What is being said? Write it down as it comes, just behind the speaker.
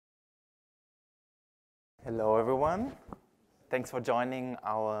Hello, everyone. Thanks for joining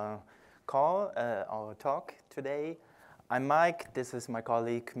our call, our talk today. I'm Mike. This is my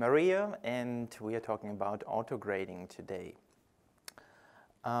colleague Meier, and we are talking about auto-grading today.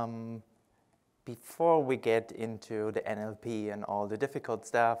 Before we get into the NLP and all the difficult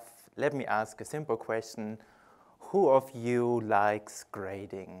stuff, let me ask a simple question. Who of you likes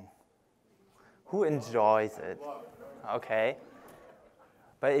grading? Who enjoys it? Okay.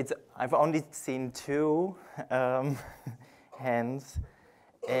 But I've only seen two hands,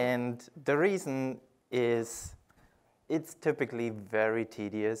 and the reason is it's typically very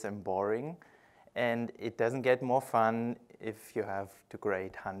tedious and boring, and it doesn't get more fun if you have to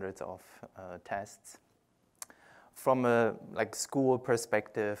grade hundreds of tests. From a school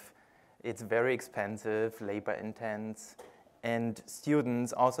perspective, it's very expensive, labor intense, and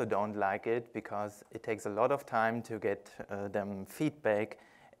students also don't like it because it takes a lot of time to get them feedback,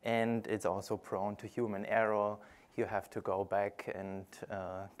 and it's also prone to human error. You have to go back and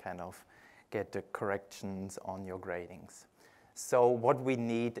kind of get the corrections on your gradings. So what we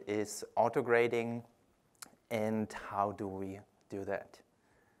need is auto-grading, and how do we do that?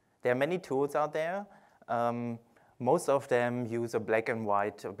 There are many tools out there. Most of them use a black or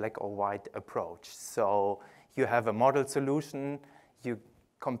white approach. So you have a model solution, you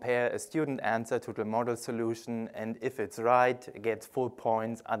compare a student answer to the model solution, and if it's right, it gets full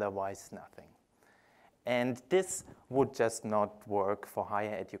points, otherwise nothing. And this would just not work for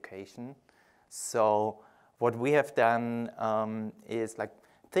higher education. So what we have done is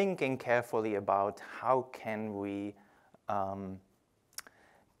thinking carefully about how can we kind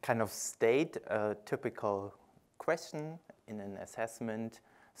of state a typical question in an assessment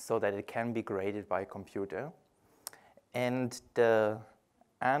so that it can be graded by a computer. And the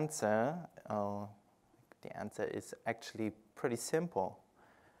answer is actually pretty simple.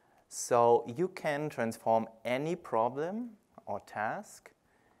 So you can transform any problem or task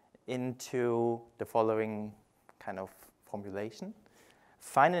into the following kind of formulation.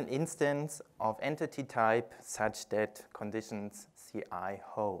 Find an instance of entity type such that conditions CI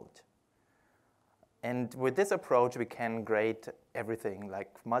hold. And with this approach, we can grade everything like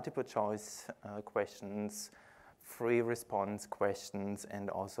multiple choice questions, free response questions, and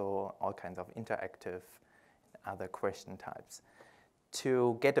also all kinds of interactive other question types.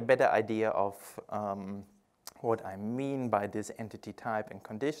 To get a better idea of what I mean by this entity type and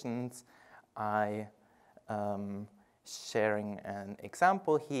conditions, I sharing an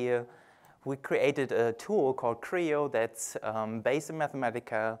example here. We created a tool called Creo that's based in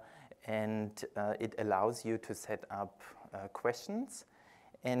Mathematica, and it allows you to set up questions.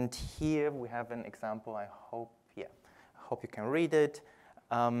 And here we have an example. I hope you can read it.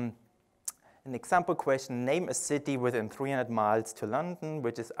 An example question: name a city within 300 miles to London,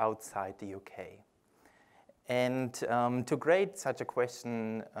 which is outside the UK. And to grade such a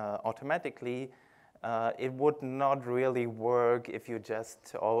question automatically, it would not really work if you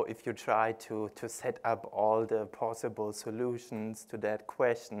try to set up all the possible solutions to that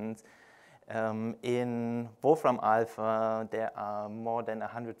question. In Wolfram Alpha, there are more than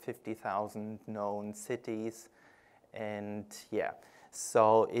 150,000 known cities, and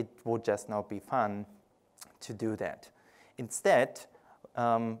so it would just not be fun to do that. Instead,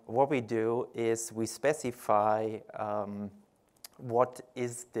 what we do is we specify what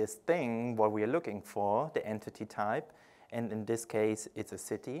is this thing, what we are looking for, the entity type, and in this case, it's a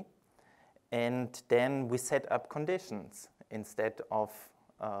city. And then we set up conditions instead of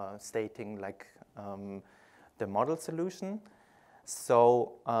stating the model solution.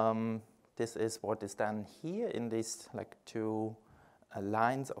 So this is what is done here in these two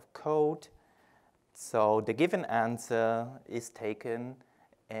lines of code. So the given answer is taken,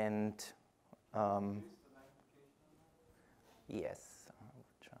 and yes, I will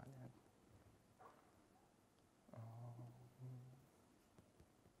try that.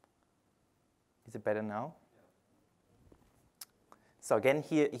 Is it better now? So again,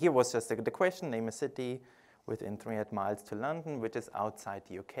 here was just the question: name a city within 300 miles to London, which is outside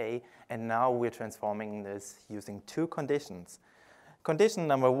the UK. And now we're transforming this using two conditions. Condition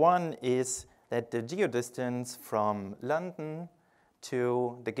number one is that the geodistance from London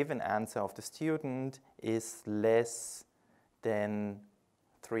to the given answer of the student is less than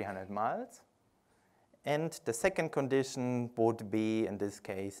 300 miles. And the second condition would be, in this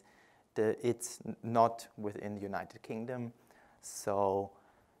case, it's not within the United Kingdom. So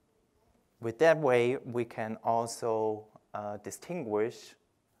with that way, we can also distinguish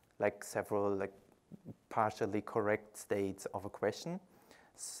several partially correct states of a question.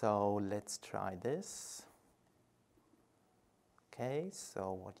 So let's try this. Okay,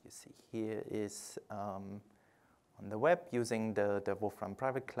 so what you see here is on the web using the Wolfram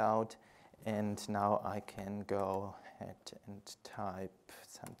Private Cloud. And now I can go ahead and type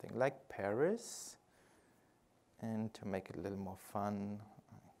something like Paris. And to make it a little more fun,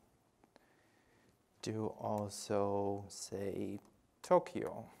 I do also say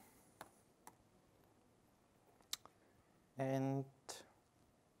Tokyo. And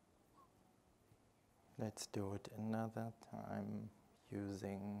let's do it another time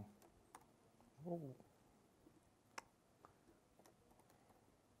using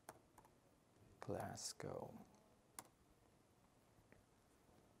Glasgow.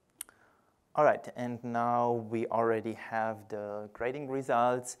 All right, and now we already have the grading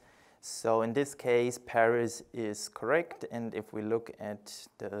results. So in this case, Paris is correct. And if we look at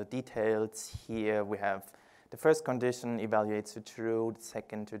the details here, we have the first condition evaluates to true, the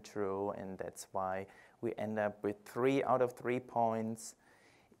second to true, and that's why we end up with 3 out of 3 points.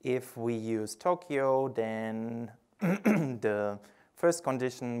 If we use Tokyo, then the first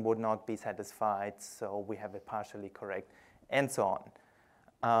condition would not be satisfied, so we have it partially correct, and so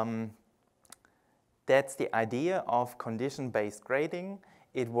on. That's the idea of condition-based grading.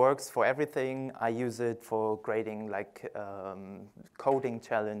 It works for everything. I use it for grading like coding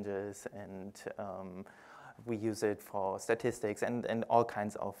challenges, and we use it for statistics and all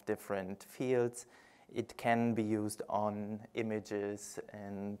kinds of different fields. It can be used on images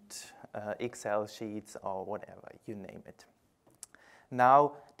and Excel sheets or whatever, you name it.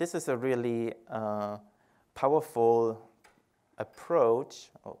 Now, this is a really powerful approach.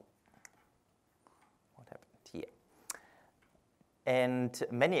 Oh, what happened here? And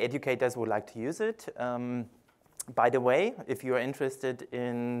many educators would like to use it. By the way, if you're interested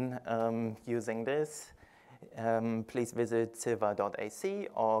in using this, please visit silva.ac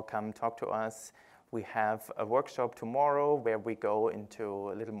or come talk to us. We have a workshop tomorrow where we go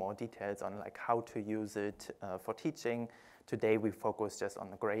into a little more details on like how to use it for teaching. Today we focus just on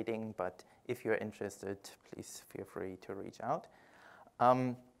the grading, but if you're interested, please feel free to reach out.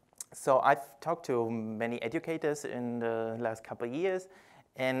 So I've talked to many educators in the last couple of years,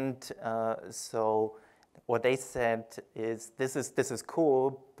 and so what they said is this is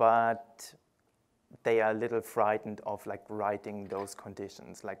cool, but they are a little frightened of like writing those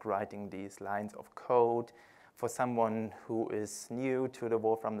conditions, like writing these lines of code. For someone who is new to the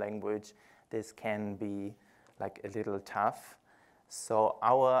Wolfram language, this can be like a little tough. So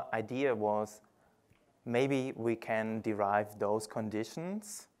our idea was maybe we can derive those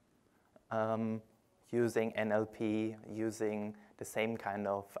conditions using NLP, using the same kind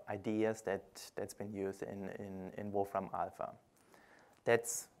of ideas that's been used in Wolfram Alpha.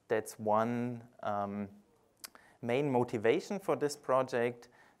 That's one main motivation for this project.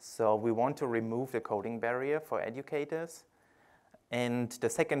 So we want to remove the coding barrier for educators. And the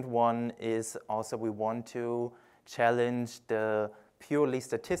second one is also we want to challenge the purely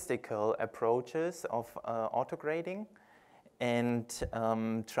statistical approaches of autograding and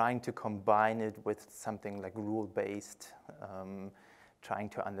trying to combine it with something like rule-based, trying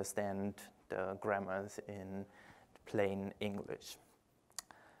to understand the grammars in plain English.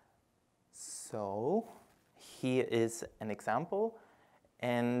 So here is an example,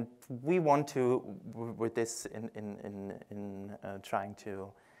 and we want to, with this, in trying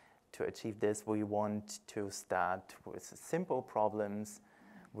to achieve this, we want to start with simple problems,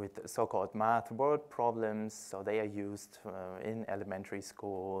 with so-called math word problems. So they are used in elementary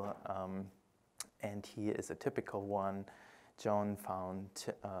school, and here is a typical one. Joan found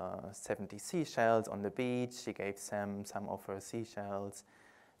 70 seashells on the beach. She gave Sam some of her seashells.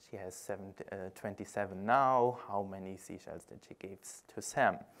 She has 27 now. How many seashells did she give to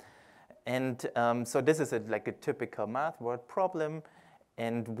Sam? And so this is like a typical math word problem,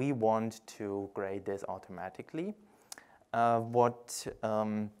 and we want to grade this automatically. What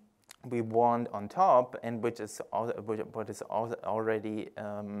we want on top, and what is already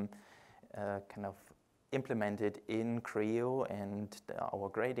kind of implemented in Creo and our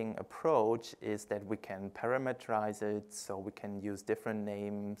grading approach, is that we can parameterize it, so we can use different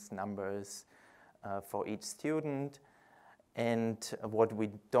names, numbers for each student. And what we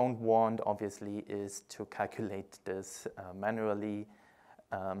don't want, obviously, is to calculate this manually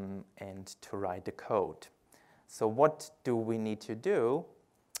and to write the code. So what do we need to do?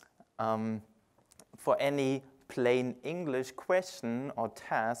 For any plain English question or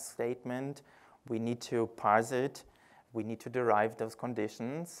task statement, we need to parse it. We need to derive those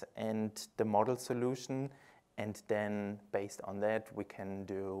conditions and the model solution, and then based on that, we can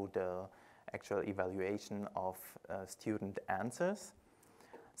do the actual evaluation of student answers.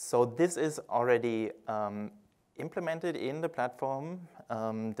 So this is already implemented in the platform,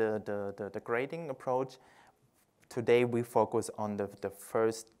 the grading approach. Today we focus on the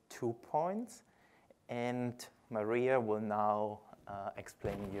first 2 points, and Maria will now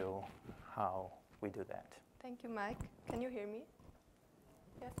explain you how we do that. Thank you, Mike. Can you hear me?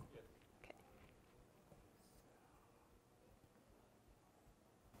 Yes? Okay.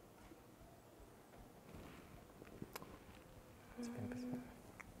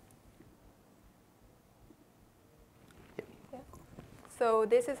 So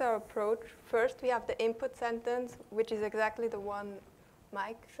this is our approach. First, we have the input sentence, which is exactly the one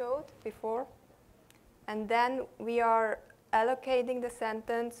Mike showed before. And then we are allocating the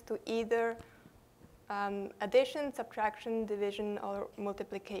sentence to either addition, subtraction, division, or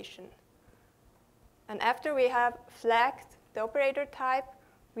multiplication. And after we have flagged the operator type,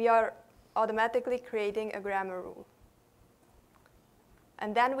 we are automatically creating a grammar rule.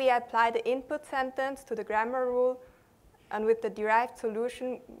 And then we apply the input sentence to the grammar rule, and with the derived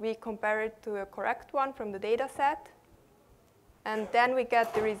solution, we compare it to a correct one from the data set. And then we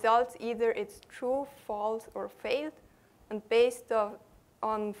get the results, either it's true, false, or failed. And based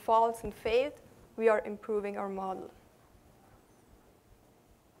on false and failed, we are improving our model.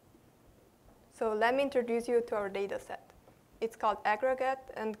 So let me introduce you to our data set. It's called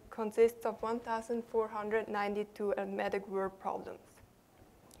aggregate and consists of 1,492 arithmetic word problems.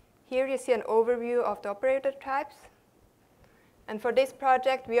 Here you see an overview of the operator types. And for this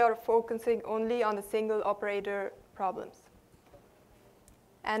project, we are focusing only on the single operator problems.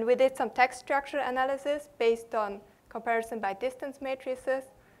 And we did some text structure analysis based on comparison by distance matrices.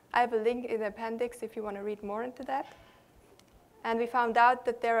 I have a link in the appendix if you want to read more into that. And we found out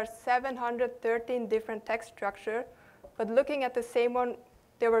that there are 713 different text structures, but looking at the same one,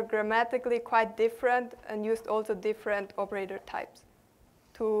 they were grammatically quite different and used also different operator types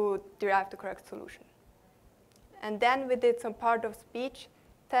to derive the correct solution. And then we did some part of speech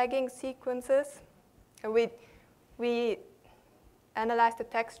tagging sequences. And we analyzed the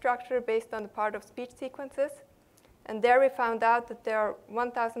text structure based on the part of speech sequences. And there we found out that there are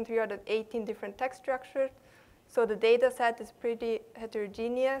 1,318 different text structures. So the data set is pretty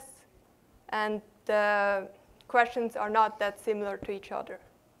heterogeneous, and the questions are not that similar to each other.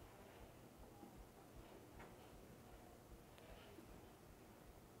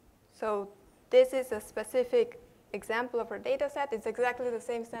 So this is a specific example of our data set. It's exactly the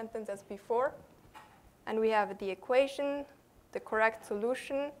same sentence as before. And we have the equation, the correct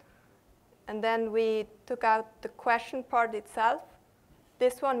solution, and then we took out the question part itself.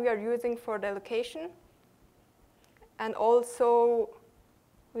 This one we are using for the allocation. And also,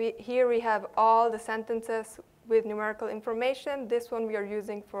 here we have all the sentences with numerical information. This one we are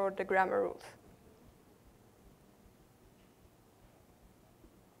using for the grammar rules.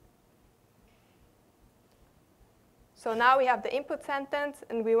 So now we have the input sentence,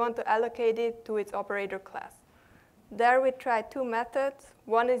 and we want to allocate it to its operator class. There we tried 2 methods.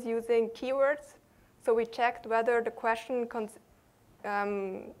 One is using keywords. So we checked whether the question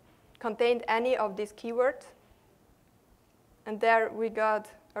contained any of these keywords. And there we got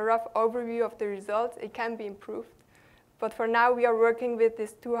a rough overview of the results. It can be improved. But for now, we are working with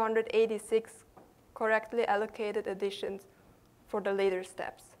these 286 correctly allocated additions for the later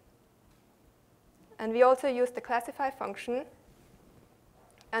steps. And we also used the classify function.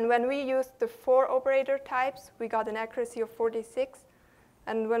 And when we used the 4 operator types, we got an accuracy of 46.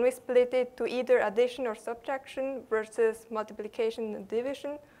 And when we split it to either addition or subtraction versus multiplication and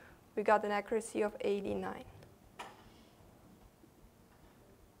division, we got an accuracy of 89.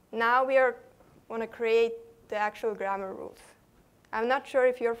 Now we want to create the actual grammar rules. I'm not sure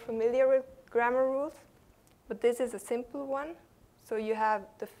if you're familiar with grammar rules, but this is a simple one. So you have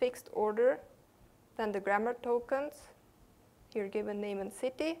the fixed order, then the grammar tokens, here given name and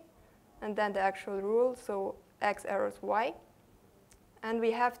city, and then the actual rule, so X arrows Y. And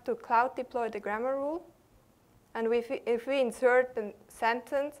we have to cloud deploy the grammar rule. And if we insert a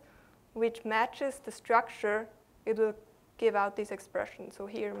sentence which matches the structure, it will give out this expression. So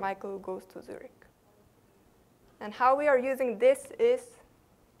here, Michael goes to Zurich. And how we are using this is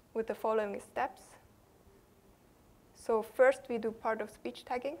with the following steps. So first, we do part of speech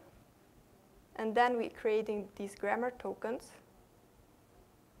tagging. And then we're creating these grammar tokens.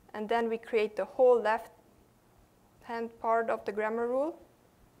 And then we create the whole left-hand part of the grammar rule.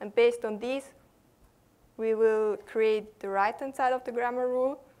 And based on these, we will create the right-hand side of the grammar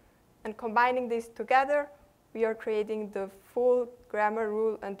rule. And combining these together, we are creating the full grammar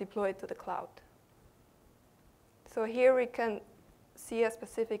rule and deploy it to the cloud. So here we can see a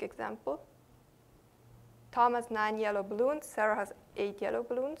specific example. Tom has 9 yellow balloons. Sarah has 8 yellow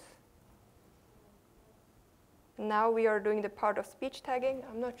balloons. Now we are doing the part of speech tagging.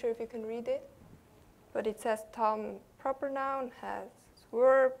 I'm not sure if you can read it, but it says Tom proper noun has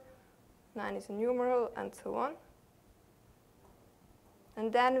verb, 9 is a numeral, and so on.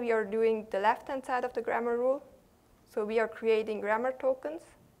 And then we are doing the left-hand side of the grammar rule. So we are creating grammar tokens.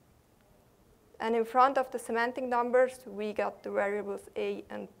 And in front of the semantic numbers, we got the variables A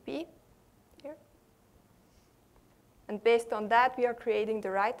and B here. And based on that, we are creating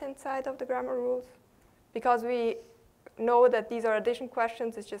the right-hand side of the grammar rules. Because we know that these are addition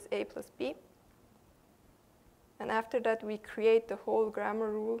questions, it's just A plus B. And after that, we create the whole grammar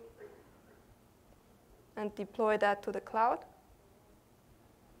rule and deploy that to the cloud.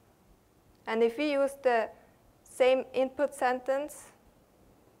 And if we use the same input sentence,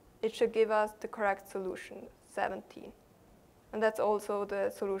 it should give us the correct solution, 17. And that's also the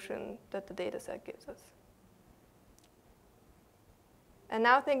solution that the dataset gives us. And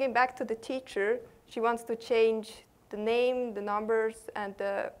now thinking back to the teacher, she wants to change the name, the numbers, and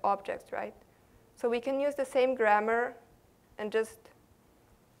the objects, right? So we can use the same grammar and just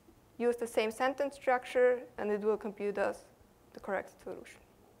use the same sentence structure, and it will compute us the correct solution.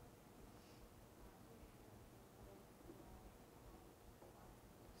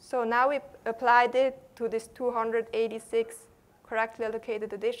 So now we applied it to these 286 correctly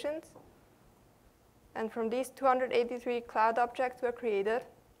allocated additions. And from these 283 cloud objects were created.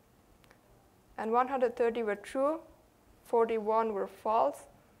 And 130 were true, 41 were false,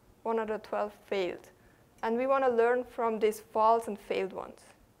 112 failed. And we want to learn from these false and failed ones.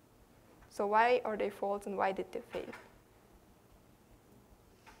 So why are they false and why did they fail?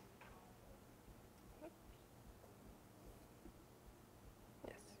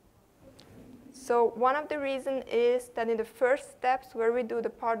 So one of the reasons is that in the first steps where we do the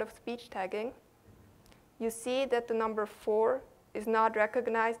part of speech tagging, you see that the number 4 is not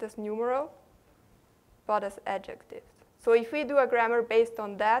recognized as numeral, but as adjectives. So if we do a grammar based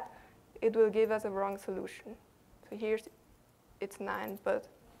on that, it will give us a wrong solution. So here's it's 9, but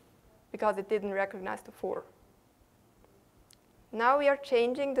because it didn't recognize the 4. Now we are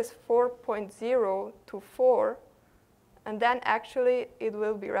changing this 4.0 to 4, and then actually it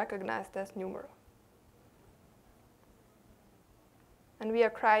will be recognized as numeral. And we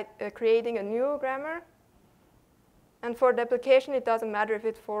are creating a new grammar. And for the application, it doesn't matter if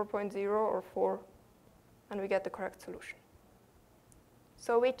it's 4.0 or 4, and we get the correct solution.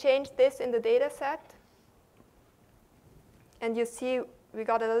 So we changed this in the data set. And you see we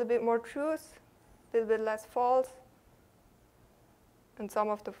got a little bit more truths, a little bit less false, and some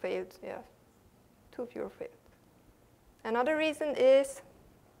of the failed, yeah, 2 fewer failed. Another reason is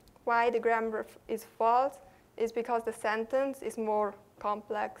why the grammar is false is because the sentence is more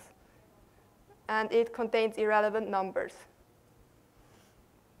complex and it contains irrelevant numbers.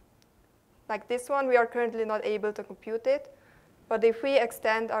 Like this one, we are currently not able to compute it, but if we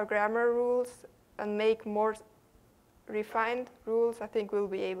extend our grammar rules and make more refined rules, I think we'll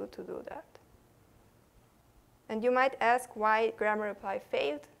be able to do that. And you might ask why grammar apply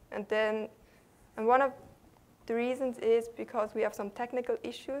failed, and one of the reasons is because we have some technical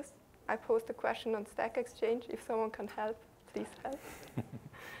issues. I posed a question on Stack Exchange. If someone can help, please help.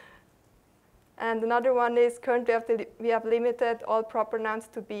 And another one is currently we have limited all proper nouns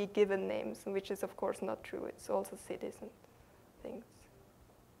to be given names, which is of course not true. It's also cities and things.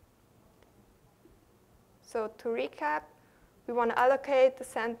 So to recap, we want to allocate the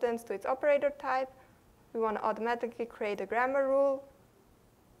sentence to its operator type. We want to automatically create a grammar rule.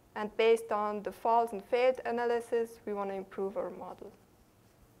 And based on the false and failed analysis, we want to improve our model.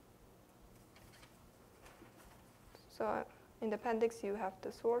 So in the appendix, you have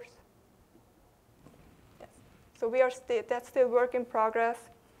the source. Yes. So we are that's still work in progress.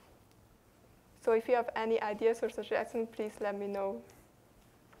 So if you have any ideas or suggestions, please let me know.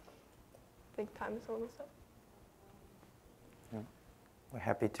 I think time is almost up. Yeah. We're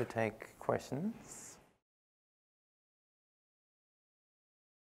happy to take questions.